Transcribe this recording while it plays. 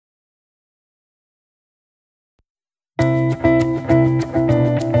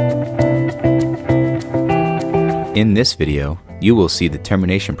In this video, you will see the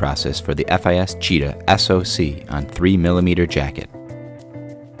termination process for the FIS Cheetah SoC on 3mm jacket.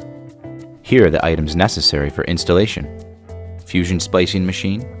 Here are the items necessary for installation: fusion splicing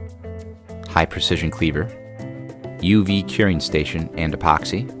machine, high precision cleaver, UV curing station and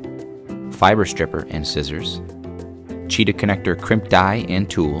epoxy, fiber stripper and scissors, Cheetah connector crimp die and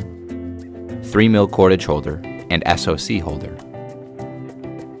tool, 3mm cordage holder and SoC holder,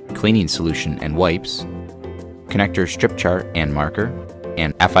 cleaning solution and wipes, connector strip chart and marker,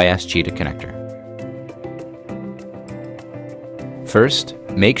 and FIS Cheetah connector. First,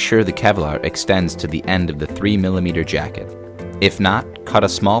 make sure the Kevlar extends to the end of the 3mm jacket. If not, cut a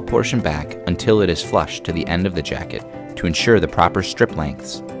small portion back until it is flush to the end of the jacket to ensure the proper strip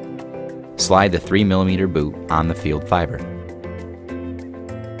lengths. Slide the 3mm boot on the field fiber.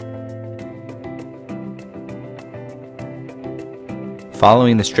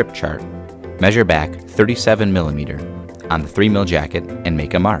 Following the strip chart, measure back 37mm on the 3mm jacket and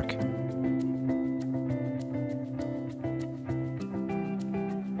make a mark.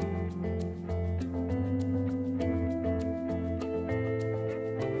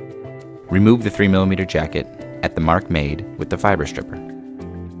 Remove the 3mm jacket at the mark made with the fiber stripper.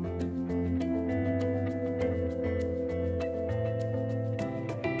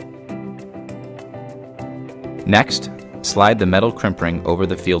 Next, slide the metal crimp ring over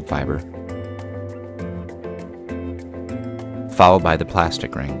the field fiber, followed by the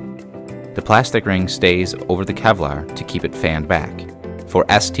plastic ring. The plastic ring stays over the Kevlar to keep it fanned back. For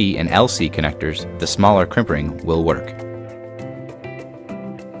ST and LC connectors, the smaller crimp ring will work.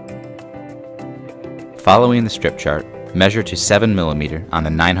 Following the strip chart, measure to 7mm on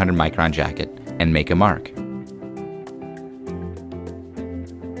the 900 micron jacket and make a mark.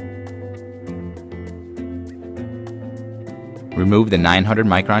 Remove the 900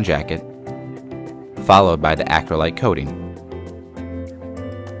 micron jacket, followed by the acrylite coating.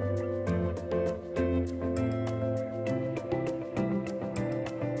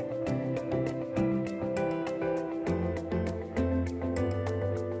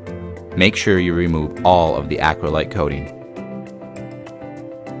 Make sure you remove all of the acrylite coating.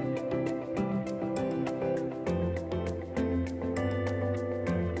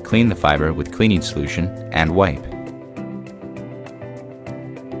 Clean the fiber with cleaning solution and wipe.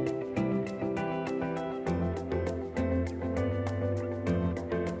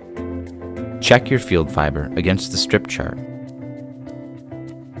 Check your field fiber against the strip chart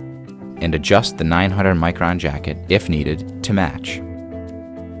and adjust the 900 micron jacket, if needed, to match.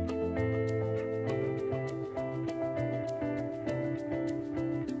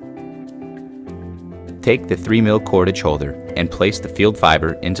 Take the 3mm cordage holder and place the field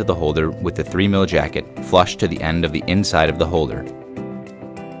fiber into the holder with the 3mm jacket flush to the end of the inside of the holder.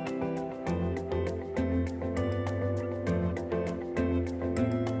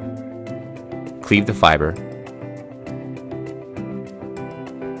 Cleave the fiber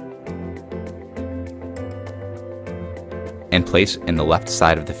and place in the left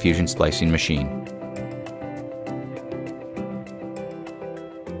side of the fusion splicing machine.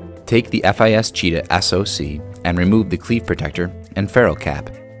 Take the FIS Cheetah SoC and remove the cleave protector and ferrule cap.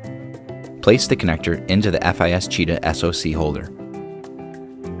 Place the connector into the FIS Cheetah SoC holder.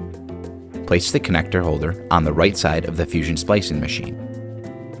 Place the connector holder on the right side of the fusion splicing machine.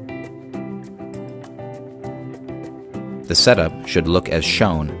 The setup should look as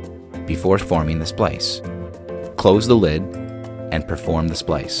shown before forming the splice. Close the lid and perform the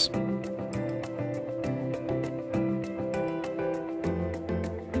splice.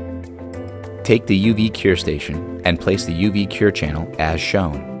 Take the UV cure station and place the UV cure channel as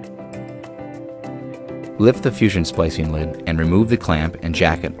shown. Lift the fusion splicing lid and remove the clamp and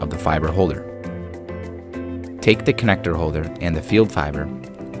jacket of the fiber holder. Take the connector holder and the field fiber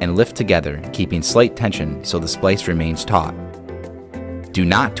and lift together, keeping slight tension so the splice remains taut. Do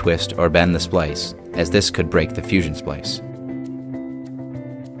not twist or bend the splice, as this could break the fusion splice.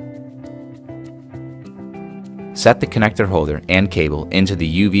 Set the connector holder and cable into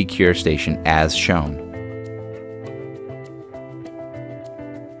the UV cure station as shown.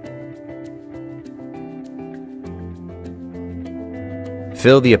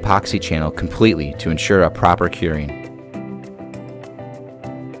 Fill the epoxy channel completely to ensure a proper curing.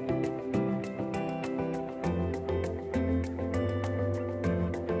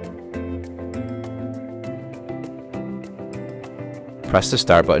 Press the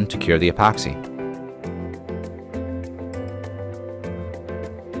start button to cure the epoxy.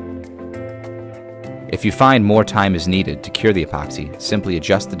 If you find more time is needed to cure the epoxy, simply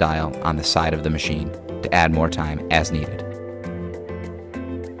adjust the dial on the side of the machine to add more time as needed.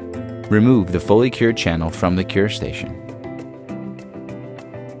 Remove the fully cured channel from the cure station.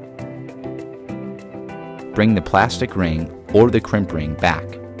 Bring the plastic ring or the crimp ring back,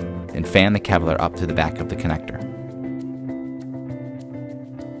 and fan the Kevlar up to the back of the connector.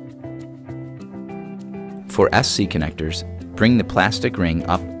 For SC connectors, bring the plastic ring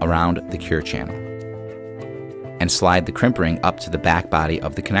up around the cure channel, and slide the crimp ring up to the back body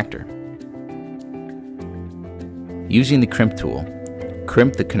of the connector. Using the crimp tool,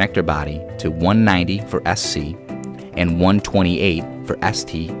 crimp the connector body to 190 for SC and 128 for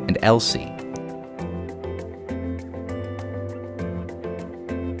ST and LC.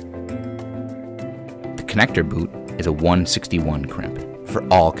 The connector boot is a 161 crimp for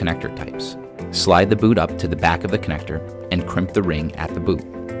all connector types. Slide the boot up to the back of the connector and crimp the ring at the boot.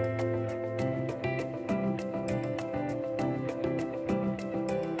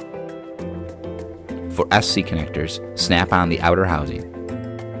 For SC connectors, snap on the outer housing.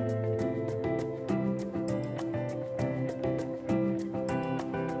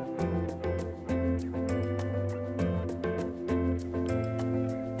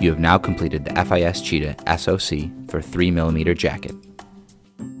 You have now completed the FIS Cheetah SoC for 3mm jacket.